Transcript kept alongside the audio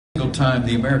time,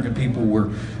 the American people were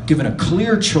given a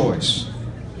clear choice.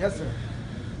 Yes, sir.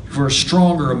 For a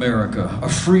stronger America, a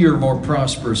freer, more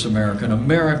prosperous America, an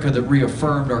America that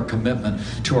reaffirmed our commitment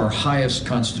to our highest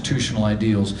constitutional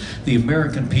ideals. The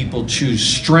American people choose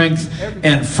strength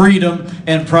and freedom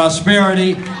and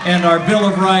prosperity and our Bill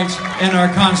of Rights and our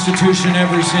Constitution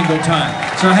every single time.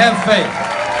 So have faith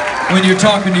when you're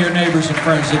talking to your neighbors and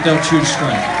friends that they'll choose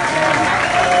strength.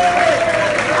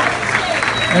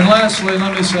 And lastly,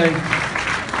 let me say,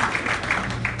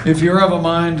 if you're of a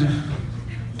mind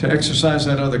to exercise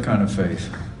that other kind of faith.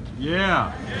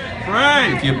 Yeah.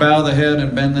 Pray. If you bow the head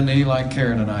and bend the knee like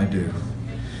Karen and I do,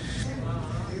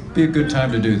 be a good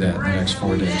time to do that in the next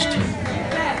 4 days too.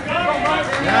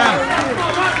 Yeah.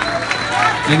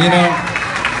 And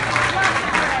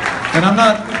and I'm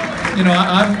not,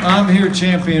 I'm here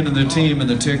championing the team and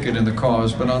the ticket and the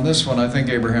cause, but on this one I think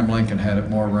Abraham Lincoln had it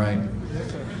more right.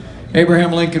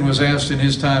 Abraham Lincoln was asked in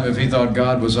his time if he thought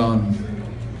God was on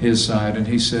his side, and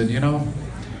he said,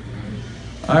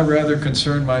 I rather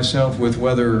concern myself with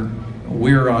whether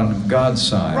we're on God's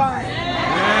side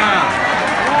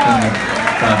than that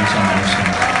God is on our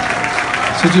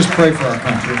side. So just pray for our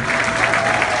country.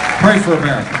 Pray for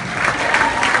America,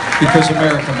 because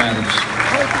America matters.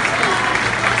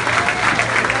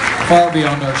 Far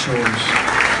beyond our shores.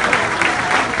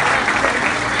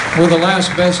 We're the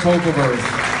last best hope of earth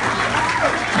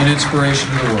and inspiration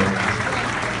to the world.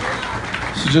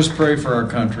 So just pray for our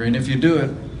country, and if you do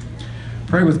it,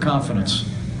 pray with confidence.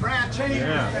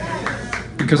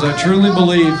 Because I truly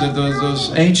believe that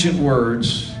those ancient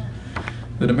words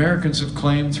that Americans have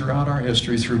claimed throughout our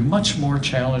history, through much more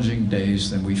challenging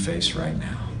days than we face right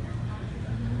now,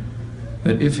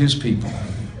 that if His people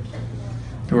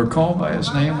who are called by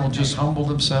His name will just humble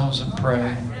themselves and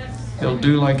pray, He'll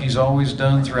do like He's always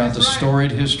done throughout the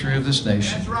storied history of this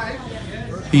nation.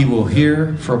 He will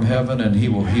hear from heaven and He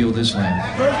will heal this land.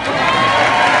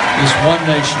 This one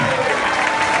nation,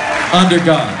 under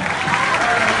God,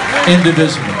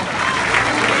 indivisible,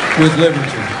 with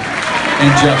liberty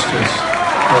and justice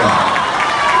for all.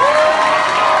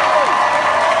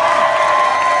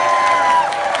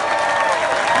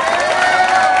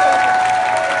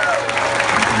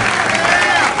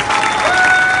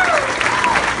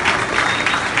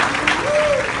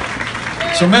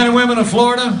 So men and women of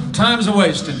Florida, time's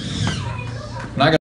a-wasting.